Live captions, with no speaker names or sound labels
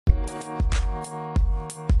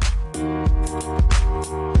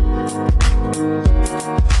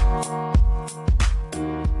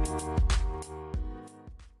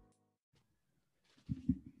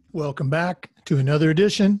Welcome back to another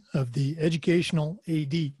edition of the Educational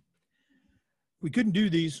AD. We couldn't do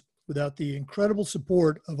these without the incredible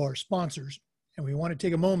support of our sponsors, and we want to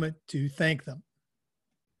take a moment to thank them.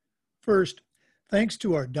 First, thanks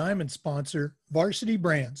to our diamond sponsor, Varsity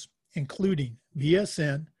Brands, including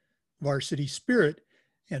VSN, Varsity Spirit,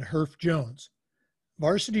 and Herff Jones.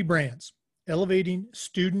 Varsity Brands, elevating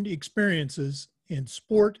student experiences in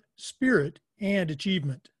sport, spirit, and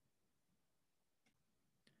achievement.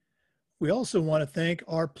 We also want to thank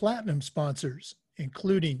our platinum sponsors,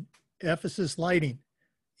 including Ephesus Lighting,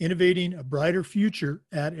 innovating a brighter future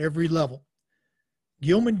at every level.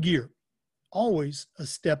 Gilman Gear, always a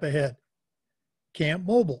step ahead. Camp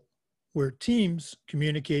Mobile, where teams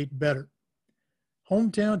communicate better.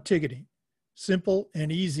 Hometown Ticketing, simple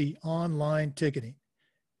and easy online ticketing.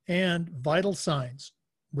 And Vital Signs,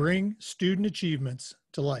 bring student achievements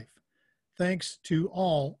to life. Thanks to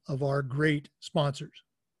all of our great sponsors.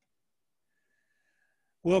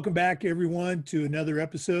 Welcome back, everyone, to another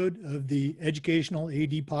episode of the Educational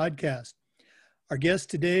AD Podcast. Our guest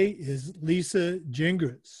today is Lisa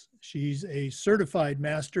Gingras. She's a certified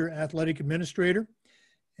master athletic administrator,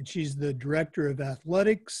 and she's the director of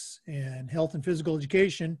athletics and health and physical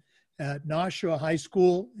education at Nashua High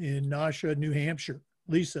School in Nashua, New Hampshire.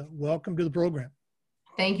 Lisa, welcome to the program.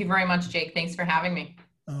 Thank you very much, Jake. Thanks for having me.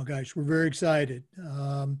 Oh, gosh, we're very excited.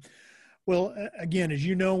 Well, again, as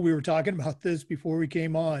you know, we were talking about this before we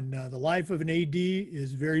came on. The life of an AD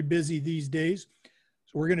is very busy these days,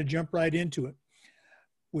 so we're going to jump right into it.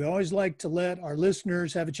 We always like to let our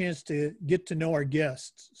listeners have a chance to get to know our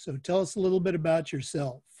guests. So tell us a little bit about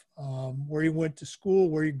yourself, where you went to school,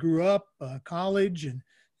 where you grew up, college, and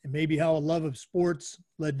maybe how a love of sports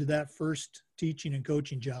led to that first teaching and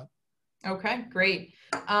coaching job. Okay, great.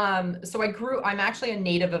 So I'm actually a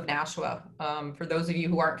native of Nashua. For those of you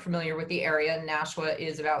who aren't familiar with the area, Nashua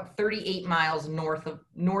is about 38 miles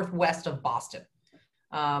northwest of Boston.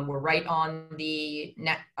 We're right on the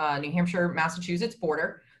New Hampshire-Massachusetts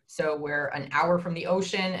border. So we're an hour from the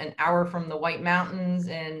ocean, an hour from the White Mountains,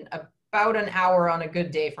 and about an hour on a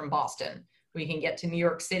good day from Boston. We can get to New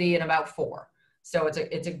York City in about 4. So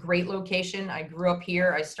it's a great location. I grew up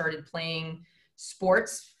here. I started playing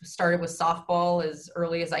sports, started with softball as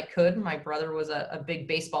early as I could. My brother was a big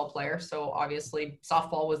baseball player, so obviously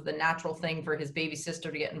softball was the natural thing for his baby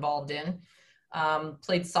sister to get involved in.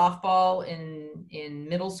 Played softball in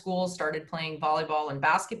middle school, started playing volleyball and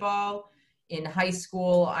basketball. In high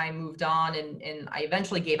school, I moved on and I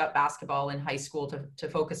eventually gave up basketball in high school to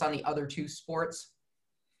focus on the other 2 sports.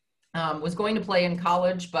 Was going to play in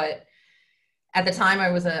college, but at the time I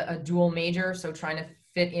was a dual major, so trying to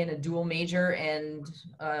fit in a dual major and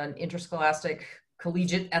an interscholastic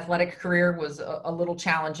collegiate athletic career was a little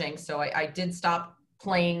challenging. So I did stop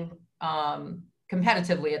playing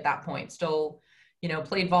competitively at that point. Still,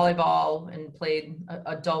 played volleyball and played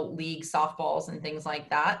adult league softballs and things like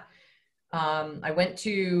that. I went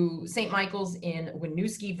to St. Michael's in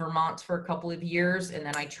Winooski, Vermont for a couple of years, and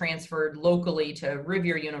then I transferred locally to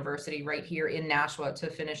Rivier University right here in Nashua to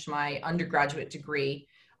finish my undergraduate degree.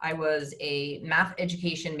 I was a math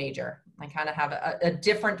education major. I kind of have a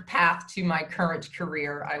different path to my current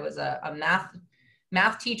career. I was a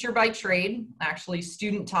math teacher by trade, actually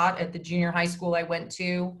student taught at the junior high school I went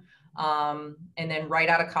to. And then right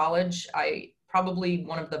out of college, probably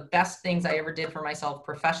one of the best things I ever did for myself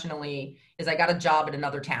professionally is I got a job at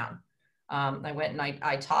another town. I went and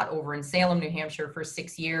I taught over in Salem, New Hampshire for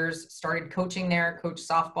 6 years, started coaching there, coached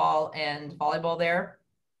softball and volleyball there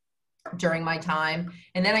during my time.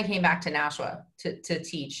 And then I came back to Nashua to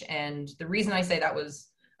teach. And the reason I say that was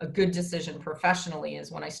a good decision professionally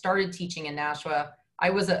is when I started teaching in Nashua, I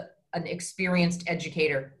was an experienced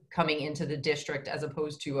educator coming into the district as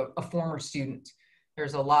opposed to a former student.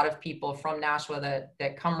 There's a lot of people from Nashua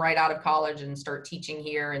that come right out of college and start teaching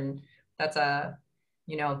here. And that's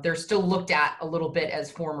they're still looked at a little bit as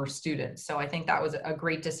former students. So I think that was a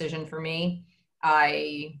great decision for me.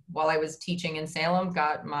 While I was teaching in Salem,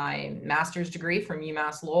 got my master's degree from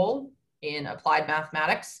UMass Lowell in applied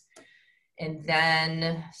mathematics. And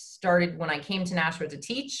then when I came to Nashua to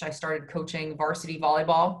teach, I started coaching varsity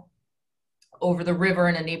volleyball over the river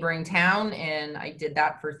in a neighboring town. And I did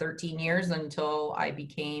that for 13 years until I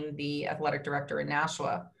became the athletic director in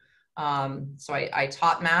Nashua. So I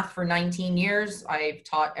taught math for 19 years. I've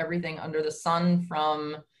taught everything under the sun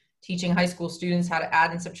from teaching high school students how to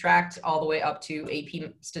add and subtract all the way up to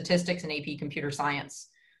AP statistics and AP computer science,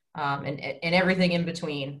 and everything in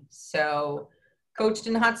between. So coached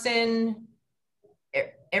in Hudson,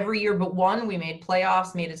 every year but one, we made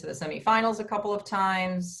playoffs, made it to the semifinals a couple of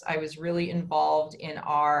times. I was really involved in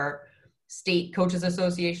our state coaches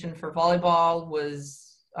association for volleyball,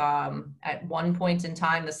 was at one point in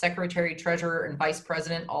time the secretary, treasurer, and vice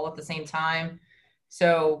president all at the same time.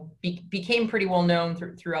 So became pretty well known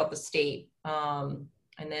throughout the state. And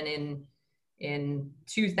then in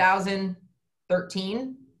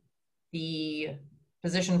 2013, the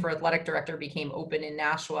position for athletic director became open in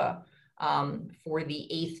Nashua for the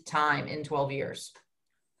 8th time in 12 years.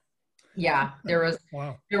 Yeah, there was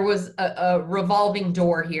a revolving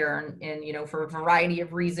door here, and you know, for a variety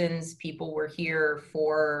of reasons, people were here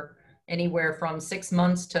for anywhere from 6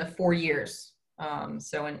 months to 4 years.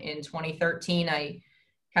 So in 2013, I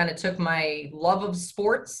kind of took my love of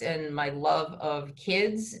sports and my love of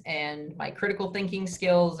kids and my critical thinking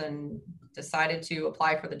skills and decided to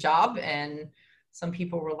apply for the job. And some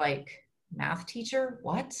people were like, math teacher,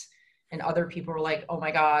 what? And other people were like, oh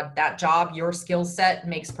my God, that job, your skill set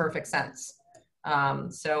makes perfect sense.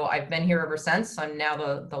 So I've been here ever since. I'm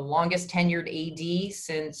now the longest tenured AD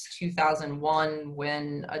since 2001,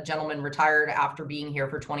 when a gentleman retired after being here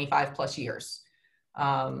for 25 plus years.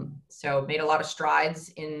 So made a lot of strides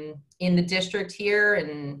in the district here,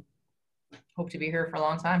 and hope to be here for a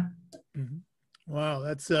long time. Mm-hmm. Wow,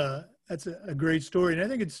 that's a great story. And I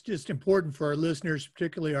think it's just important for our listeners,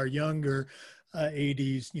 particularly our younger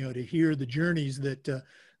ADs, you know, to hear the journeys that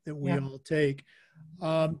we all take.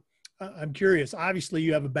 I'm curious, obviously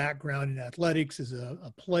you have a background in athletics as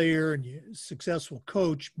a player and you're a successful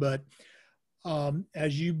coach, but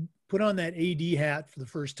as you put on that AD hat for the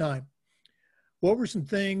first time, what were some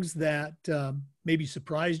things that maybe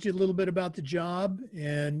surprised you a little bit about the job,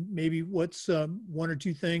 and maybe what's one or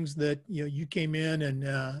two things that you came in and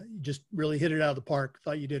just really hit it out of the park,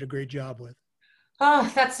 thought you did a great job with?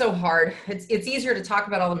 Oh, that's so hard. It's easier to talk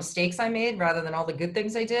about all the mistakes I made rather than all the good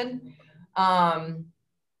things I did.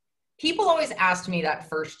 People always asked me that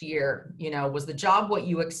first year, was the job what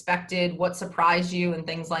you expected? What surprised you and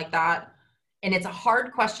things like that? And it's a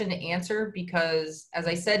hard question to answer because, as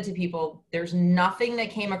I said to people, there's nothing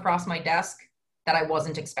that came across my desk that I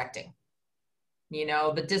wasn't expecting.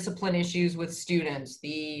 The discipline issues with students,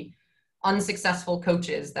 the unsuccessful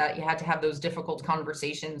coaches that you had to have those difficult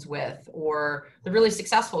conversations with, or the really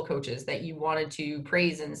successful coaches that you wanted to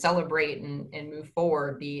praise and celebrate and move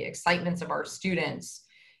forward, the excitements of our students,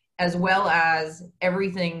 as well as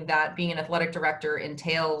everything that being an athletic director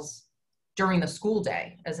entails during the school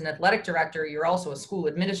day. As an athletic director, you're also a school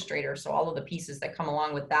administrator, so all of the pieces that come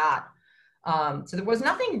along with that. So there was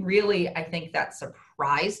nothing really, I think, that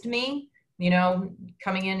surprised me.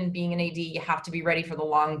 Coming in and being an AD, you have to be ready for the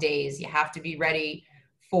long days. You have to be ready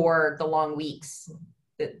for the long weeks.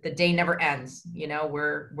 The day never ends.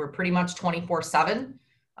 We're pretty much 24/7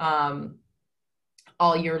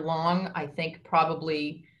 all year long. I think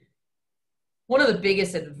probably one of the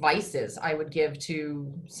biggest advices I would give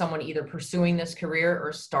to someone either pursuing this career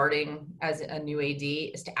or starting as a new AD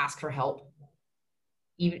is to ask for help.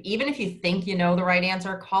 Even if you think you know the right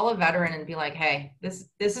answer, call a veteran and be like, hey, this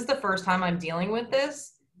is the first time I'm dealing with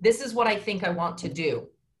this. This is what I think I want to do.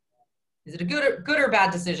 Is it a good or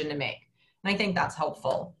bad decision to make? And I think that's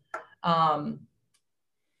helpful.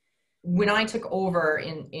 When I took over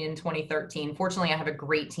in 2013, fortunately, I have a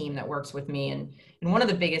great team that works with me. And one of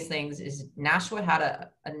the biggest things is Nashua had a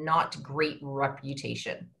not great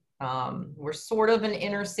reputation. We're sort of an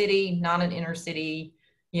inner city, not an inner city,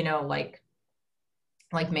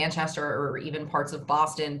 like Manchester or even parts of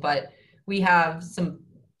Boston, but we have some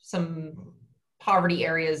poverty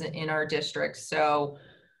areas in our district. So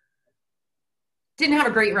didn't have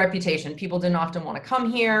a great reputation. People didn't often want to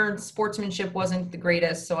come here. Sportsmanship wasn't the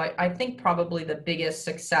greatest. So I think probably the biggest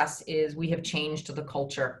success is we have changed the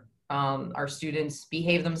culture. Our students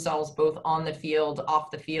behave themselves both on the field,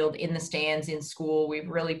 off the field, in the stands, in school. We've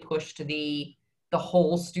really pushed the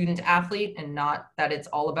whole student athlete, and not that it's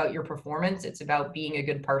all about your performance. It's about being a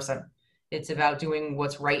good person. It's about doing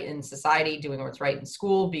what's right in society, doing what's right in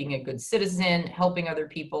school, being a good citizen, helping other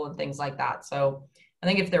people and things like that. So I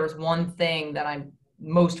think if there was one thing that I'm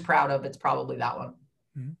most proud of, it's probably that one.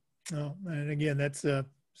 Mm-hmm. Oh, and again, that's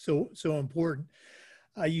so important.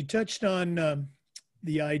 You touched on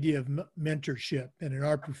the idea of mentorship, and in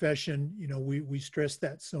our profession, we stress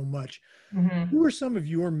that so much. Mm-hmm. Who are some of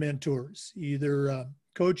your mentors, either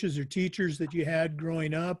coaches or teachers that you had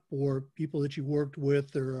growing up, or people that you worked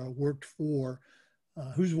with or worked for?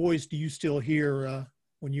 Whose voice do you still hear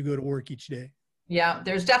when you go to work each day? Yeah,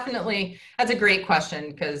 that's a great question,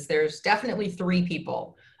 because there's definitely three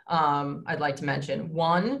people I'd like to mention.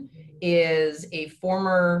 One is a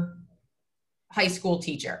former high school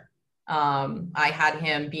teacher. I had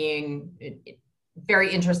him being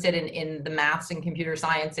very interested in the maths and computer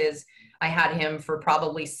sciences. I had him for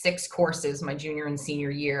probably 6 courses my junior and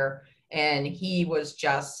senior year. And he was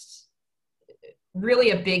just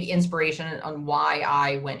really a big inspiration on why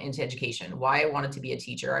I went into education, why I wanted to be a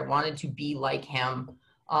teacher. I wanted to be like him.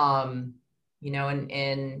 And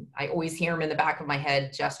I always hear him in the back of my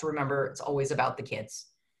head, just remember, it's always about the kids.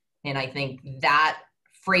 And I think that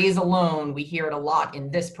phrase alone, we hear it a lot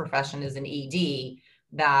in this profession as an ED,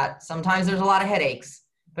 that sometimes there's a lot of headaches,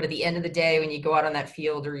 but at the end of the day, when you go out on that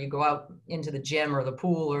field or you go out into the gym or the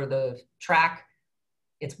pool or the track,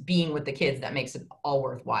 it's being with the kids that makes it all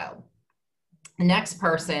worthwhile. The next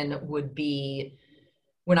person would be,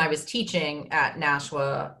 when I was teaching at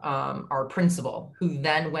Nashua, our principal, who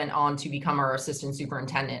then went on to become our assistant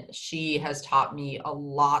superintendent. She has taught me a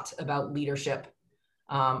lot about leadership,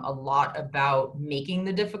 a lot about making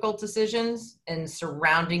the difficult decisions and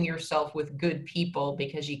surrounding yourself with good people,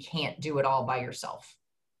 because you can't do it all by yourself.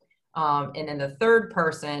 And then the third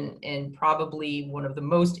person, and probably one of the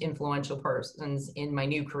most influential persons in my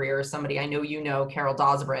new career, is somebody I know you know, Carol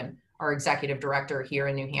Dosbrin, our executive director here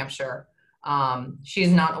in New Hampshire. She's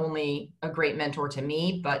not only a great mentor to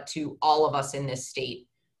me, but to all of us in this state.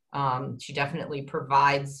 She definitely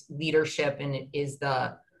provides leadership and is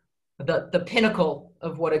the pinnacle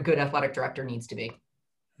of what a good athletic director needs to be.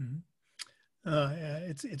 Mm-hmm.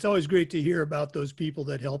 It's always great to hear about those people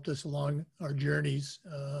that helped us along our journeys.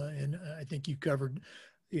 And I think you covered,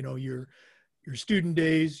 your student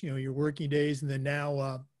days, your working days, and then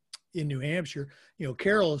now in New Hampshire,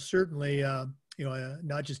 Carol is certainly,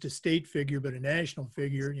 not just a state figure, but a national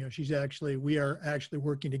figure. We are actually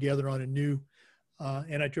working together on a new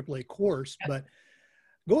NIAAA course. But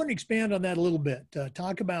go and expand on that a little bit.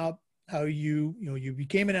 Talk about how you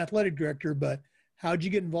became an athletic director, but how'd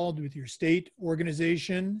you get involved with your state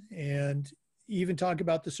organization, and even talk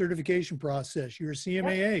about the certification process? You're a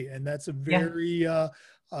CMAA, and that's a very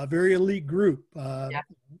elite group.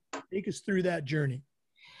 Take us through that journey.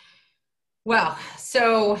 Well,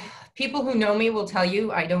 so people who know me will tell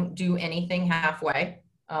you I don't do anything halfway.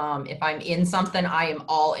 If I'm in something, I am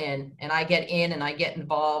all in, and I get in and I get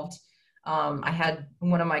involved. I had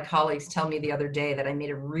one of my colleagues tell me the other day that I made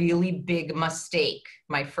a really big mistake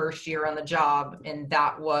my first year on the job, and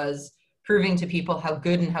that was proving to people how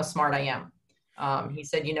good and how smart I am. He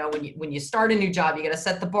said, when you start a new job, you got to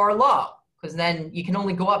set the bar low, because then you can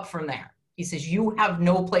only go up from there. He says, you have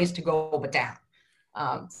no place to go but down.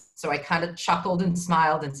 So I kind of chuckled and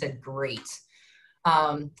smiled and said, great.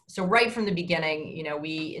 So right from the beginning,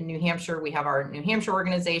 we in New Hampshire, we have our New Hampshire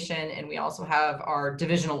organization, and we also have our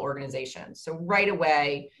divisional organization. So right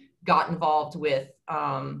away got involved with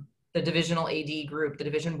the divisional AD group, the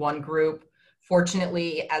Division I group.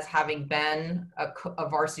 Fortunately, as having been a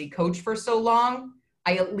varsity coach for so long,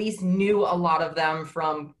 I at least knew a lot of them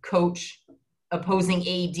from coach opposing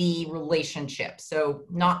AD relationships. So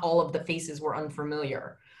not all of the faces were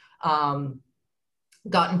unfamiliar.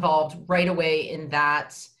 Got involved right away in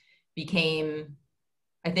that, became,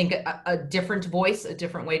 I think, a different voice, a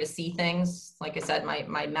different way to see things. Like I said,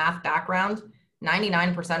 my math background,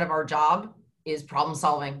 99% of our job is problem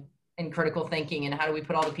solving and critical thinking, and how do we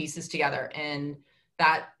put all the pieces together? And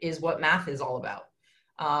that is what math is all about.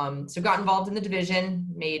 So got involved in the division,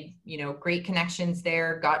 made, great connections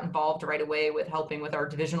there, got involved right away with helping with our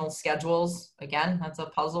divisional schedules. Again, that's a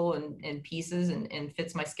puzzle and pieces and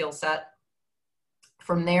fits my skill set.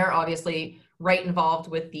 From there, obviously, right involved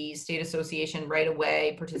with the state association right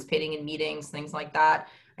away, participating in meetings, things like that.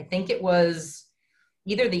 I think it was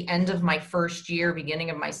either the end of my first year, beginning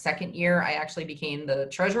of my second year, I actually became the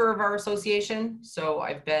treasurer of our association. So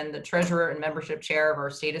I've been the treasurer and membership chair of our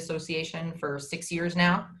state association for 6 years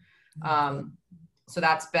now. So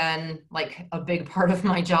that's been like a big part of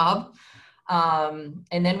my job.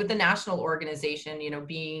 And then with the national organization,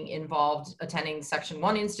 being involved, attending Section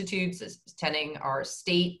 1 institutes, attending our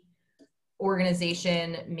state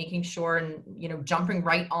organization, making sure and, jumping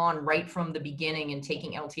right from the beginning and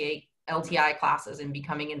taking LTI classes and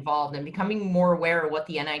becoming involved and becoming more aware of what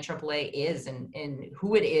the NIAAA is and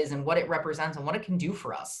who it is and what it represents and what it can do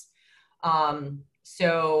for us.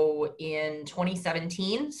 So in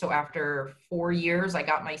 2017, so after 4 years, I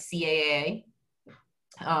got my CAA.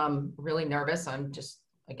 Really nervous. I'm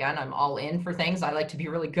all in for things. I like to be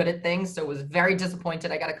really good at things. So was very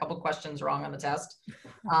disappointed. I got a couple questions wrong on the test,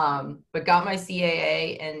 but got my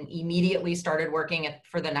CAA and immediately started working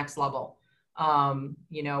for the next level.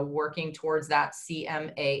 Working towards that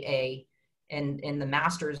CMAA and the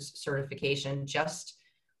master's certification. Just,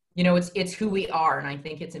 it's who we are. And I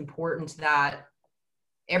think it's important that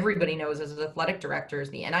everybody knows as athletic directors,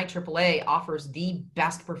 the NIAAA offers the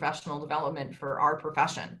best professional development for our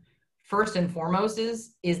profession. First and foremost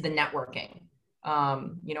is the networking.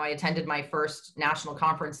 You know, I attended my first national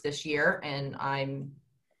conference this year, and I'm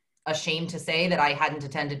ashamed to say that I hadn't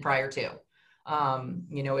attended prior to.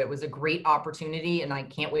 You know, it was a great opportunity, and I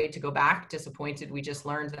can't wait to go back. Disappointed we just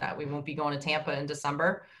learned that we won't be going to Tampa in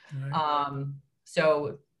December. Right.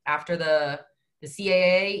 So after the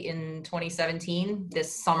CAA in 2017,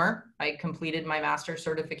 this summer, I completed my master's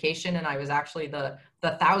certification, and I was actually the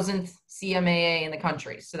 1,000th CMAA in the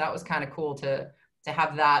country. So that was kind of cool to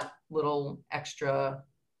have that little extra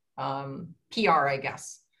PR, I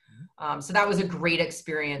guess. So that was a great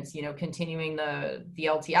experience, you know, continuing the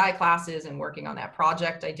LTI classes and working on that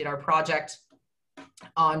project. I did our project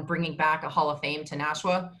on bringing back a Hall of Fame to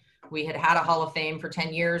Nashua. We had a Hall of Fame for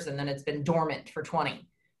 10 years, and then it's been dormant for 20.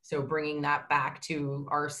 So bringing that back to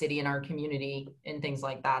our city and our community and things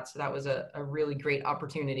like that. So that was a really great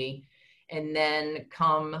opportunity. And then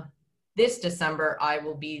come this December, I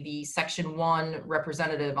will be the Section 1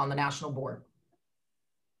 representative on the national board.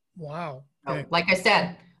 Wow. Okay. So, like I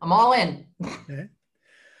said, I'm all in. Okay.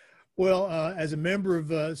 Well, as a member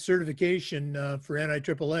of certification for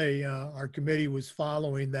NIAAA, our committee was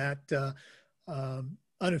following that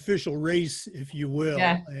unofficial race, if you will.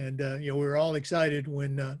 Yeah. And, you know, we were all excited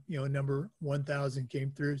when, you know, number 1,000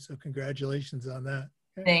 came through. So congratulations on that.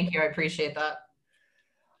 Okay. Thank you. I appreciate that.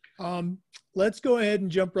 Let's go ahead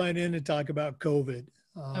and jump right in and talk about COVID.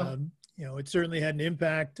 You know, it certainly had an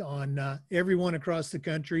impact on everyone across the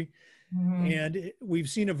country. Mm-hmm. And we've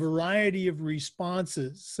seen a variety of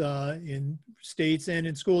responses in states and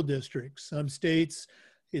in school districts. Some states,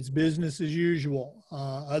 it's business as usual.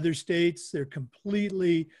 Other states, they're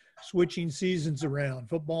completely switching seasons around.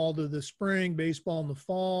 Football to the spring, baseball in the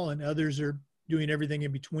fall, and others are doing everything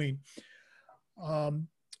in between.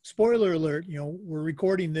 Spoiler alert, you know, we're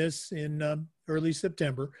recording this in early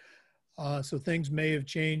September, so things may have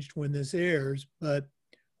changed when this airs, but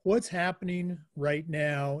what's happening right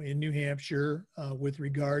now in New Hampshire with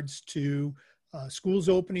regards to schools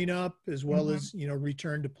opening up as well mm-hmm. as, you know,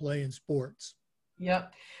 return to play in sports?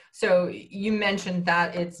 Yep. So you mentioned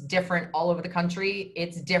that it's different all over the country.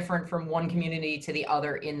 It's different from one community to the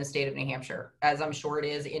other in the state of New Hampshire, as I'm sure it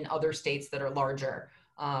is in other states that are larger.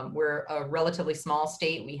 We're a relatively small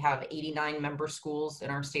state. We have 89 member schools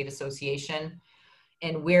in our state association,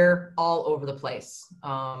 and we're all over the place.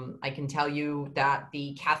 I can tell you that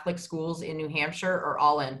the Catholic schools in New Hampshire are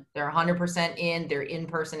all in. They're 100% in. They're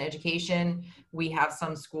in-person education. We have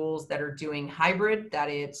some schools that are doing hybrid, that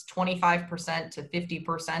it's 25% to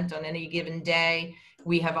 50% on any given day.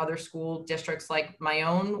 We have other school districts like my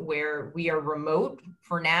own where we are remote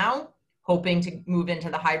for now, hoping to move into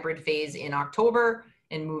the hybrid phase in October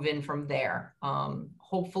and move in from there.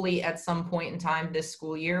 Hopefully at some point in time this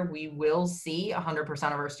school year, we will see 100%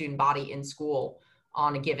 of our student body in school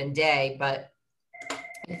on a given day, but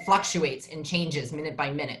it fluctuates and changes minute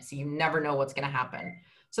by minute. So you never know what's gonna happen.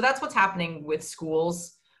 So that's what's happening with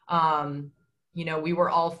schools. You know, we were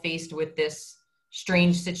all faced with this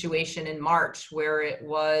strange situation in March where it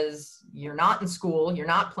was, you're not in school, you're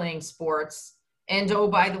not playing sports, and oh,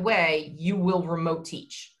 by the way, you will remote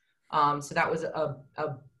teach. So that was a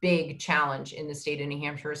big challenge in the state of New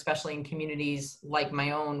Hampshire, especially in communities like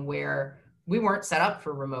my own, where we weren't set up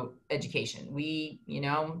for remote education. We, you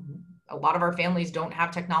know, a lot of our families don't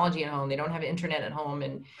have technology at home. They don't have internet at home.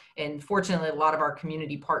 And fortunately, a lot of our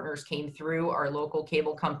community partners came through. Our local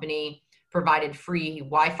cable company provided free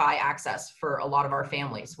Wi-Fi access for a lot of our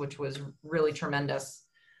families, which was really tremendous.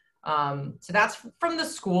 So that's from the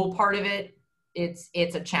school part of it. It's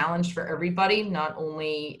a challenge for everybody, not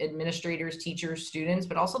only administrators, teachers, students,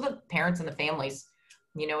 but also the parents and the families.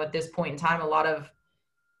 You know, at this point in time, a lot of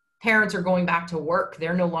parents are going back to work.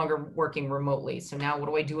 They're no longer working remotely. So now what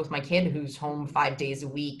do I do with my kid who's home 5 days a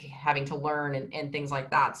week, having to learn and things like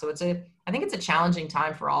that? So I think it's a challenging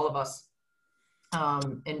time for all of us,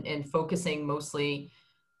 and focusing mostly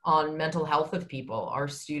on mental health of people, our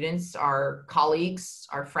students, our colleagues,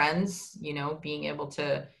 our friends, you know, being able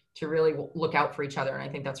to really look out for each other. And I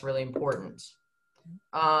think that's really important.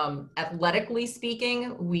 Athletically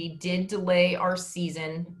speaking, we did delay our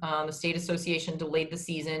season. The state association delayed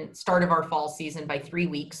the start of our fall season by 3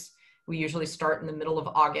 weeks. We usually start in the middle of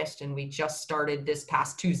August, and we just started this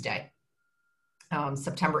past Tuesday,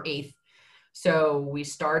 September 8th. So we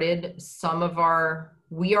started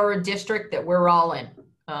we are a district that we're all in.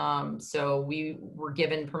 So we were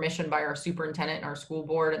given permission by our superintendent and our school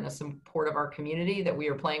board and the support of our community that we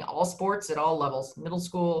are playing all sports at all levels, middle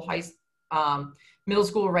school, Middle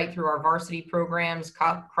school right through our varsity programs,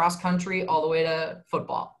 cross country, all the way to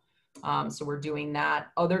football. So we're doing that.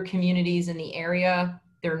 Other communities in the area,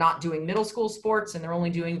 they're not doing middle school sports and they're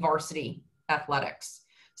only doing varsity athletics.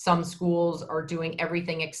 Some schools are doing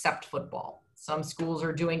everything except football. Some schools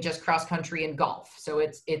are doing just cross country and golf. So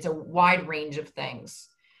it's a wide range of things.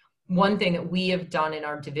 One thing that we have done in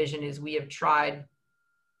our division is we have tried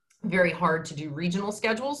very hard to do regional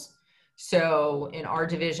schedules. So in our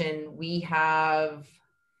division, we have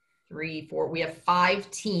we have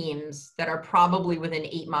 5 teams that are probably within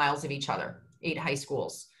 8 miles of each other, 8 high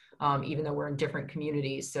schools, even though we're in different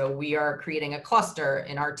communities. So we are creating a cluster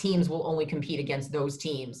and our teams will only compete against those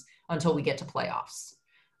teams until we get to playoffs.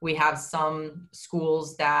 We have some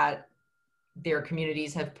schools that their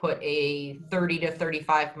communities have put a 30 to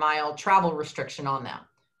 35 mile travel restriction on them.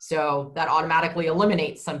 So that automatically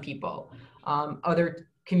eliminates some people. Other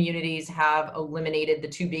communities have eliminated the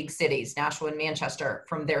 2 big cities, Nashua and Manchester,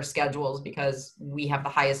 from their schedules because we have the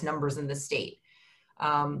highest numbers in the state.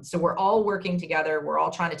 So we're all working together. We're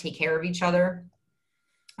all trying to take care of each other.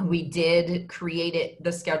 We did create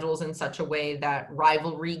the schedules in such a way that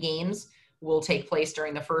rivalry games will take place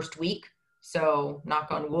during the first week. So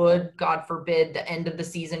knock on wood, God forbid the end of the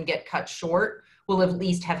season get cut short, we'll at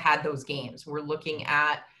least have had those games. We're looking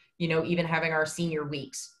at, even having our senior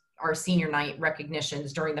weeks, our senior night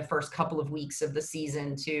recognitions during the first couple of weeks of the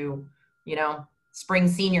season to, spring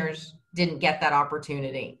seniors didn't get that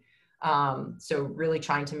opportunity. So really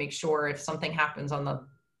trying to make sure if something happens on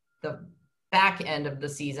the back end of the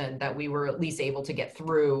season that we were at least able to get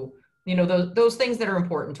through, those things that are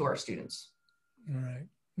important to our students. All right.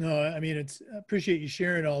 No, I mean, I appreciate you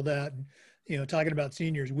sharing all that. And, talking about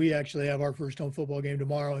seniors, we actually have our first home football game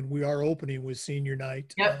tomorrow and we are opening with senior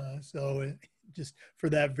night. Yep. So just for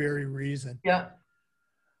that very reason. Yeah.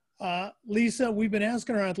 Lisa, we've been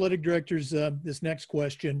asking our athletic directors this next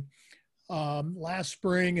question. Last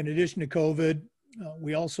spring, in addition to COVID,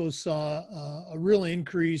 we also saw a real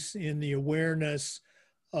increase in the awareness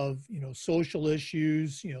of, social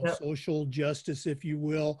issues, Yep. social justice, if you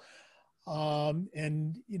will.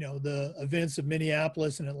 And, the events of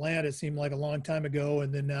Minneapolis and Atlanta seemed like a long time ago.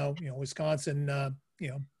 And then now, Wisconsin,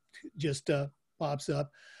 just pops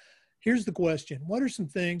up. Here's the question. What are some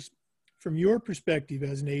things from your perspective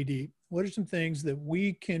as an AD, what are some things that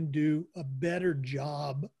we can do a better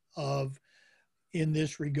job of in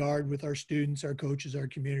this regard with our students, our coaches, our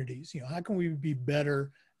communities? How can we be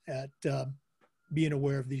better at being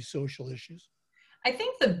aware of these social issues? I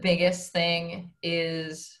think the biggest thing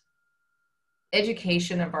is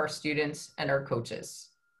education of our students and our coaches.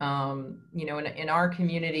 In our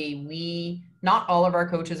community, not all of our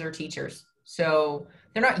coaches are teachers. So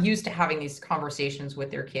they're not used to having these conversations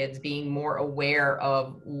with their kids, being more aware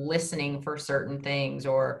of listening for certain things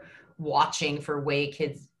or watching for way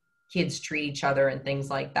kids treat each other and things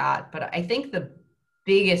like that. But I think the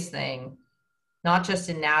biggest thing, not just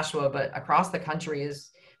in Nashua, but across the country is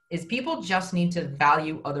people just need to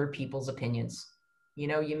value other people's opinions.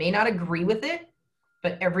 You may not agree with it,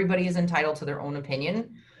 but everybody is entitled to their own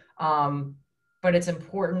opinion. But it's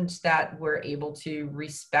important that we're able to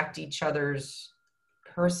respect each other's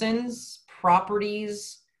persons,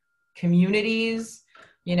 properties, communities.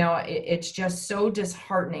 It's just so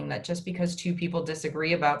disheartening that just because 2 people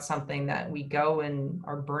disagree about something that we go and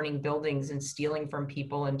are burning buildings and stealing from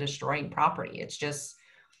people and destroying property. It's just,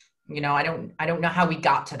 I don't know how we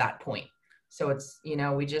got to that point. So it's,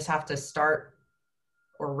 we just have to start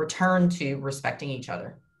or return to respecting each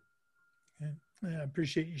other. Okay. I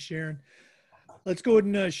appreciate you sharing. Let's go ahead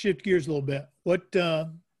and shift gears a little bit. What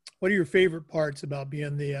are your favorite parts about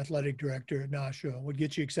being the athletic director at Nashua? What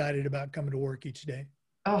gets you excited about coming to work each day?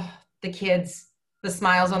 Oh, the kids, the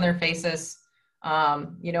smiles on their faces.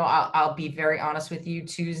 I'll be very honest with you.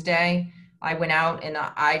 Tuesday, I went out and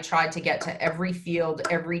I tried to get to every field,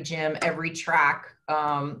 every gym, every track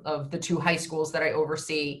of the 2 high schools that I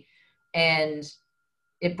oversee. And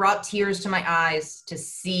it brought tears to my eyes to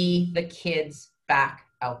see the kids back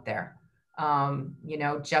out there. I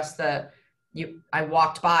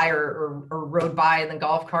walked by or rode by in the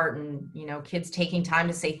golf cart and, kids taking time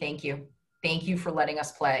to say, thank you. Thank you for letting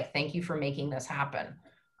us play. Thank you for making this happen.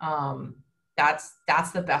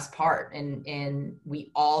 That's the best part. And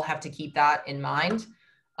we all have to keep that in mind.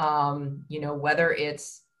 Whether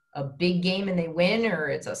it's a big game and they win or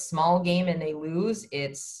it's a small game and they lose,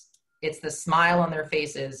 it's the smile on their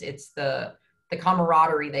faces. It's the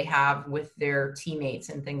camaraderie they have with their teammates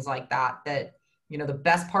and things like that, the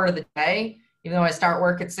best part of the day, even though I start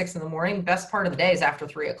work at 6 a.m, the best part of the day is after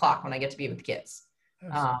 3 o'clock when I get to be with the kids.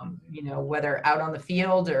 Absolutely. You know, whether out on the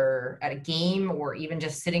field or at a game or even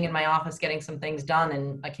just sitting in my office getting some things done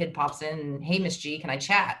and a kid pops in and, hey, Miss G, can I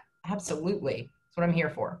chat? Absolutely. That's what I'm here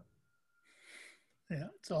for. Yeah,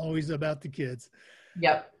 it's always about the kids.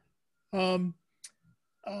 Yep. Um,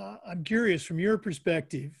 I'm curious from your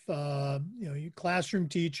perspective, you know, you classroom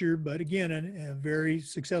teacher, but again, a very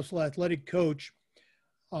successful athletic coach.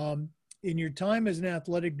 Um, in your time as an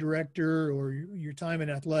athletic director or your time in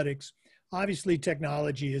athletics, obviously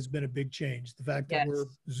technology has been a big change. The fact that we're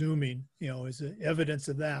Yes. Zooming, you know, is evidence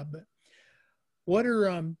of that. But what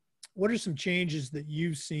are what are some changes that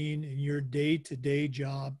you've seen in your day-to-day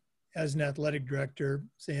job as an athletic director,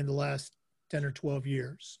 say in the last 10 or 12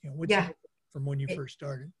 years? You know, what's Yeah. from when you It, first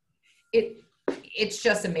started? it it's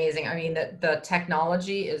just amazing. I mean, the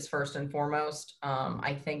technology is first and foremost.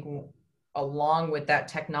 I think along with that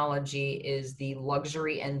technology is the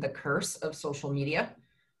luxury and the curse of social media.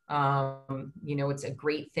 You know, it's a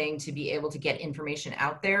great thing to be able to get information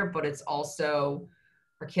out there, but it's also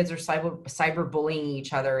our kids are cyber bullying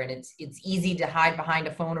each other, and it's easy to hide behind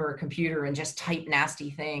a phone or a computer and just type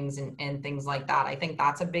nasty things and things like that. I think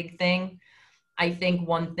that's a big thing. I think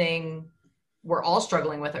one thing we're all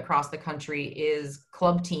struggling with across the country is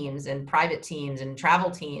club teams and private teams and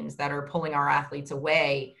travel teams that are pulling our athletes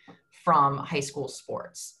away from high school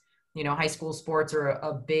sports. You know, high school sports are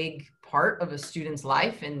a big part of a student's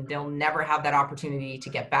life, and they'll never have that opportunity to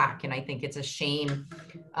get back. And I think it's a shame,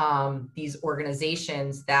 these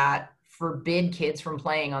organizations that forbid kids from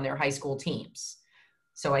playing on their high school teams.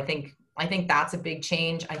 So I think that's a big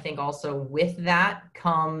change. I think also with that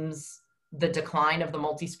comes the decline of the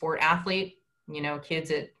multi-sport athlete. You know, kids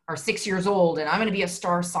that are 6 years old and I'm going to be a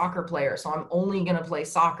star soccer player, so I'm only going to play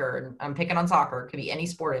soccer, and I'm picking on soccer. It could be any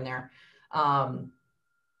sport in there.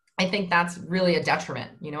 I think that's really a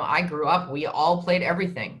detriment. You know, I grew up, we all played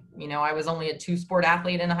everything. You know, I was only a two-sport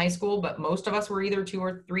athlete in high school, but most of us were either two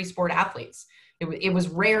or three sport athletes. It was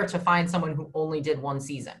rare to find someone who only did one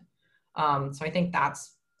season. So I think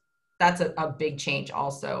that's a big change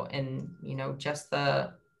also. And, you know, just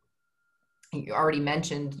you already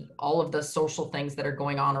mentioned all of the social things that are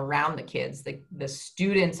going on around the kids. The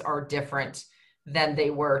students are different than they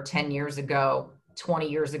were 10 years ago, 20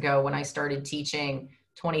 years ago when I started teaching,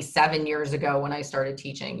 27 years ago when I started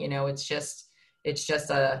teaching. You know, it's just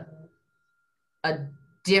a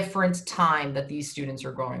different time that these students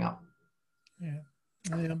are growing up. Yeah.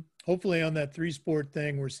 Yeah. Hopefully on that three-sport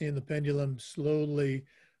thing, we're seeing the pendulum slowly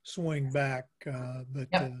swing back. But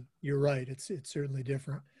Yep. You're right. It's certainly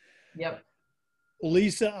different. Yep. Well,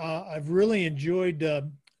 Lisa, I've really enjoyed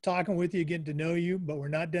talking with you, getting to know you, but we're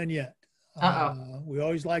not done yet. Uh-oh. We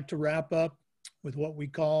always like to wrap up with what we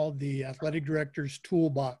call the athletic director's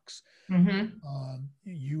toolbox. Mm-hmm.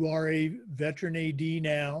 You are a veteran AD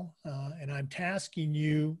now, and I'm tasking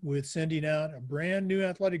you with sending out a brand new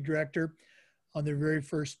athletic director on their very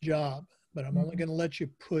first job. But I'm only going to let you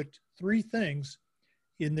put 3 things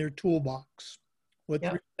in their toolbox. What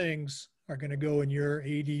Yep. 3 things are going to go in your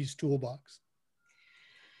AD's toolbox?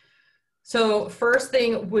 So first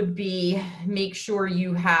thing would be make sure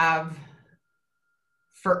you have,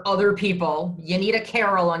 for other people, you need a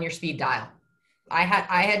Carol on your speed dial. I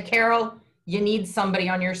had Carol. You need somebody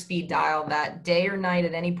on your speed dial that day or night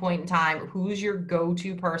at any point in time. Who's your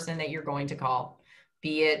go-to person that you're going to call?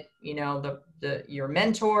 Be it, you know, your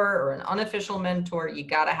mentor or an unofficial mentor. You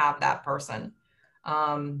got to have that person.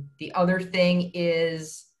 The other thing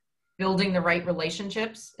is building the right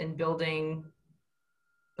relationships and building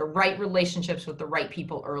the right relationships with the right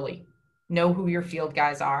people early. Know who your field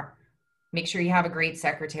guys are. Make sure you have a great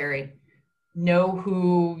secretary. Know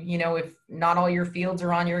who, you know, if not all your fields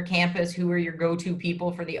are on your campus, who are your go-to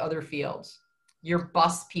people for the other fields? Your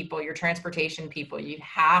bus people, your transportation people. You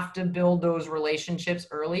have to build those relationships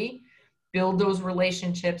early. Build those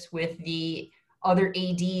relationships with the other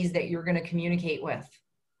ADs that you're going to communicate with.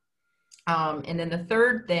 And then the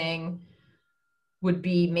third thing would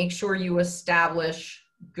be make sure you establish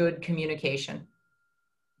good communication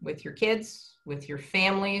with your kids, with your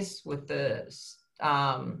families, with the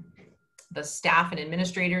staff and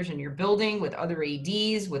administrators in your building, with other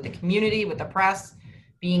ADs, with the community, with the press,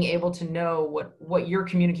 being able to know what your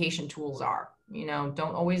communication tools are. You know,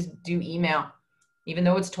 don't always do email. Even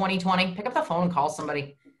though it's 2020, pick up the phone and call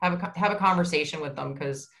somebody. Have a conversation with them,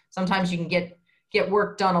 because sometimes you can get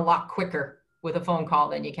work done a lot quicker with a phone call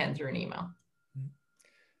than you can through an email.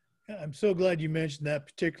 I'm so glad you mentioned that,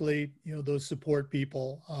 particularly, you know, those support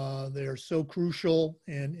people. They are so crucial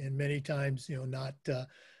and many times, you know,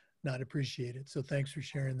 not appreciated. So thanks for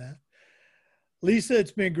sharing that. Lisa,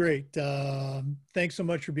 it's been great. Thanks so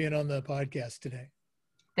much for being on the podcast today.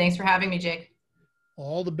 Thanks for having me, Jake.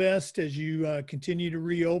 all the best as you continue to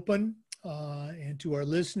reopen. And to our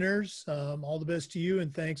listeners, all the best to you.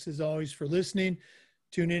 And thanks as always for listening.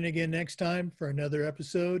 Tune in again next time for another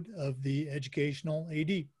episode of the Educational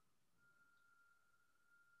AD.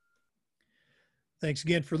 Thanks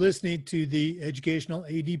again for listening to the Educational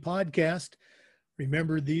AD podcast.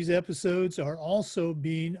 Remember, these episodes are also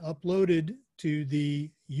being uploaded to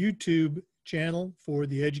the YouTube channel for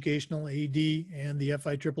the Educational AD and the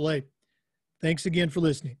FIAAA. Thanks again for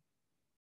listening.